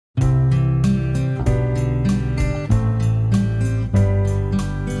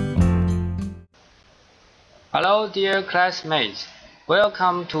Hello dear classmates,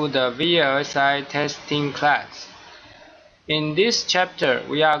 welcome to the VLSI testing class. In this chapter,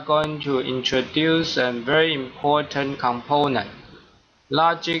 we are going to introduce a very important component,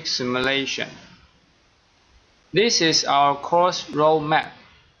 logic simulation. This is our course roadmap.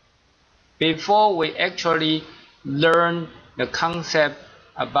 Before we actually learn the concept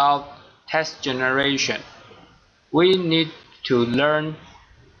about test generation, we need to learn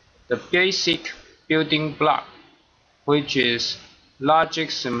the basic building block, which is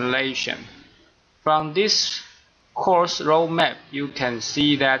logic simulation. From this course roadmap, you can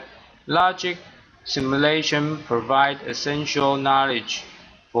see that logic simulation provides essential knowledge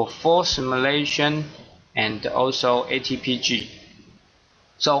for force simulation and also ATPG.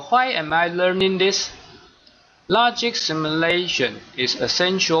 So why am I learning this? Logic simulation is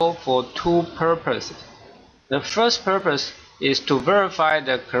essential for two purposes. The first purpose is to verify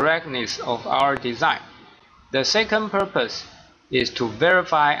the correctness of our design. The second purpose is to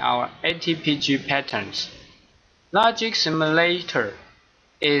verify our ATPG patterns. Logic simulator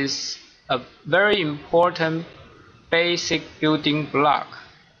is a very important basic building block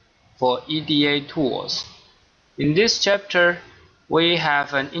for EDA tools. In this chapter, we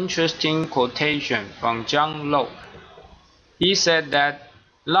have an interesting quotation from John Locke. He said that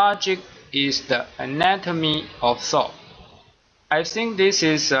logic is the anatomy of thought. I think this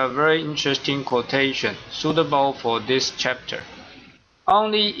is a very interesting quotation suitable for this chapter.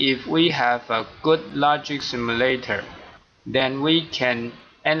 Only if we have a good logic simulator, then we can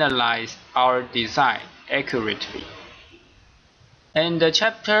analyze our design accurately. In the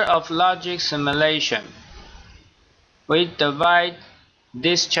chapter of logic simulation, we divide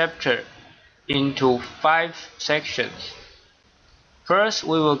this chapter into 5 sections. First,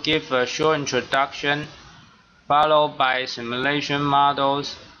 we will give a short introduction, followed by simulation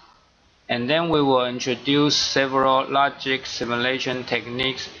models, and then we will introduce several logic simulation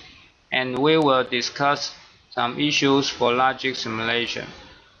techniques, and we will discuss some issues for logic simulation.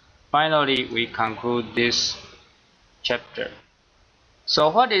 Finally, we conclude this chapter. So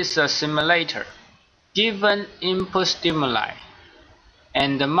what is a simulator? Given input stimuli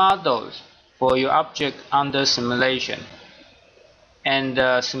and the models for your object under simulation and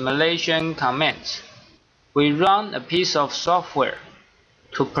the simulation commands, we run a piece of software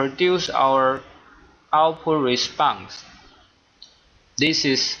to produce our output response. This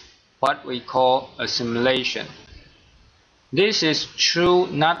is what we call a simulation. This is true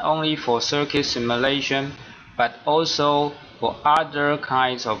not only for circuit simulation, but also for other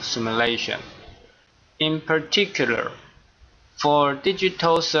kinds of simulation. In particular, for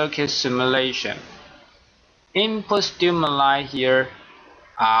digital circuit simulation, input stimuli here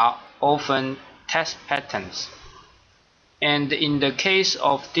are often test patterns. And in the case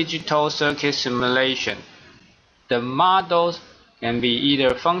of digital circuit simulation, the models can be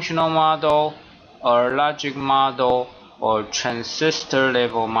either functional model or logic model or transistor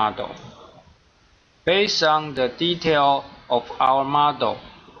level model. Based on the detail of our model,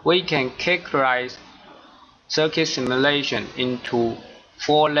 we can characterize circuit simulation into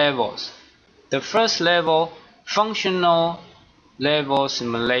 4 levels. The first level, functional level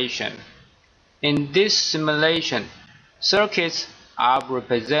simulation. In this simulation, circuits are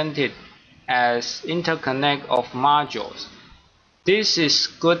represented as interconnect of modules. This is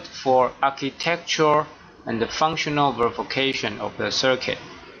good for architecture and the functional verification of the circuit.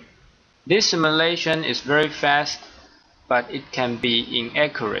 This simulation is very fast, but it can be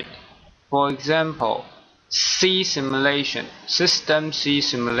inaccurate. For example, C simulation, system C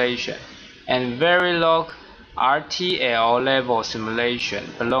simulation, and Verilog RTL level simulation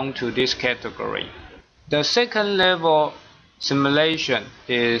belong to this category. The second level simulation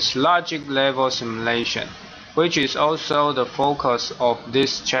is logic level simulation, which is also the focus of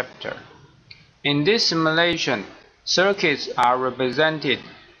this chapter. In this simulation, circuits are represented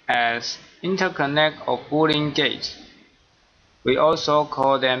as interconnect of Boolean gates. We also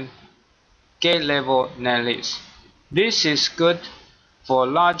call them gate level netlist. This is good for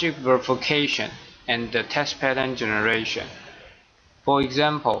logic verification and the test pattern generation. For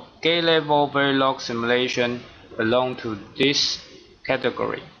example, gate level Verilog simulation belong to this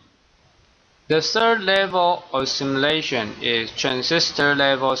category. The third level of simulation is transistor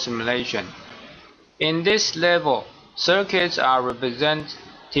level simulation. In this level, circuits are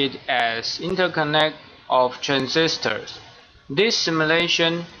represented as interconnect of transistors. This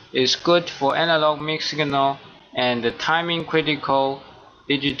simulation is good for analog mixed signal and timing critical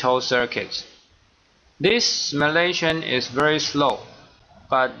digital circuits. This simulation is very slow,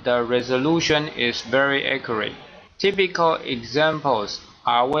 but the resolution is very accurate. Typical examples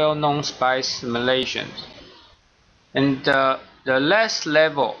are well-known SPICE simulations. And the last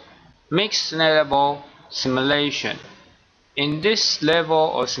level, mixed level simulation. In this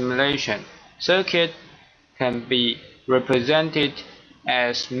level of simulation, circuit can be represented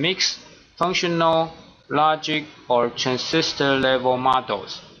as mixed functional, logic, or transistor level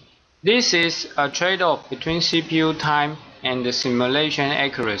models. This is a trade-off between CPU time and the simulation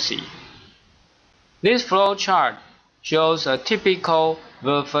accuracy. This flowchart shows a typical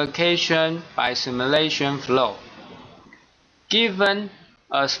verification by simulation flow. Given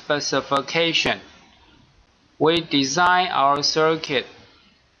a specification, we design our circuit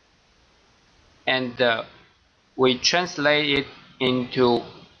and we translate it into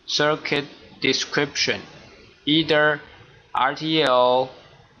circuit description, either RTL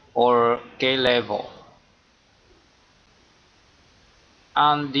or gate level.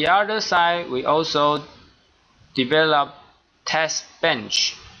 On the other side, we also develop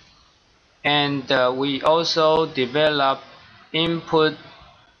Testbench, and we also develop input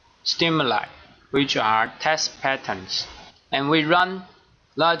stimuli, which are test patterns, and we run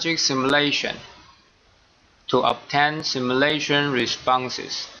logic simulation to obtain simulation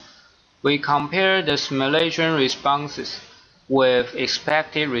responses. We compare the simulation responses with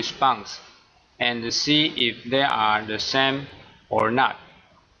expected response and see if they are the same or not.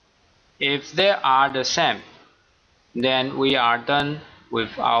 If they are the same, then we are done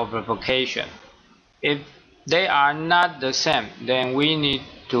with our verification. If they are not the same, then we need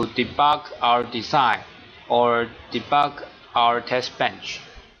to debug our design or debug our test bench.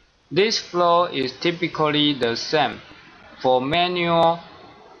 This flow is typically the same for manual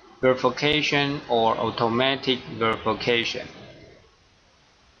verification or automatic verification.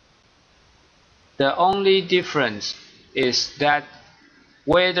 The only difference is that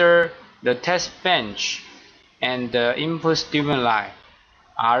whether the test bench and the input stimuli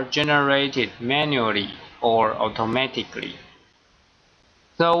are generated manually or automatically.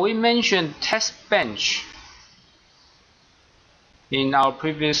 So we mentioned test bench in our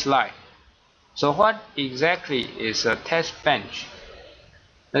previous slide. So what exactly is a test bench?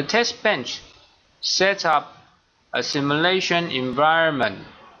 The test bench sets up a simulation environment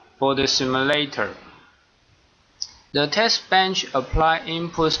for the simulator. The test bench applies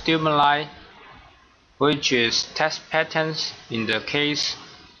input stimuli, which is test patterns in the case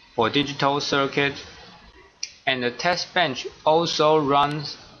for digital circuit, and the test bench also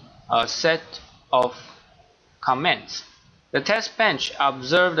runs a set of commands. The test bench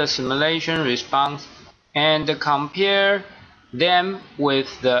observes the simulation response and compare them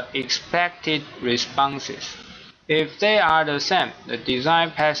with the expected responses. If they are the same, the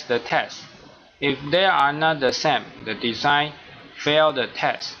design passes the test. If they are not the same, the design fails the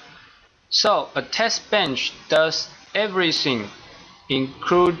test. So a test bench does everything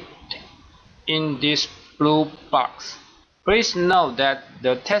included in this blue box. Please note that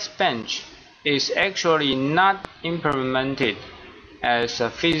the test bench is actually not implemented as a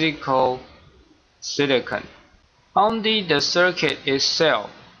physical silicon. Only the circuit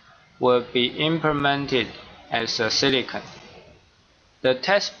itself will be implemented as a silicon. The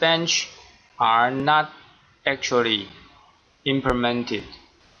test bench are not actually implemented.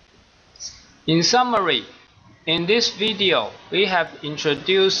 In summary, in this video, we have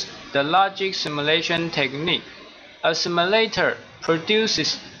introduced the logic simulation technique. A simulator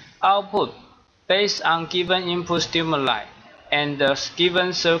produces output based on given input stimuli and the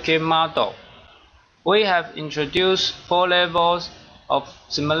given circuit model. We have introduced 4 levels of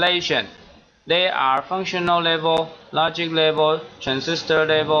simulation. They are functional level, logic level, transistor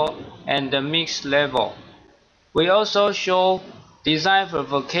level, and the mixed level. We also show design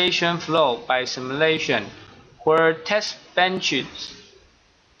verification flow by simulation, where test benches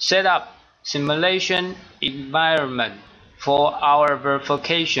set up simulation environment for our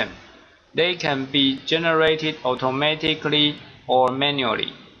verification. They can be generated automatically or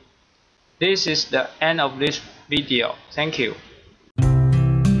manually. This is the end of this video. Thank you.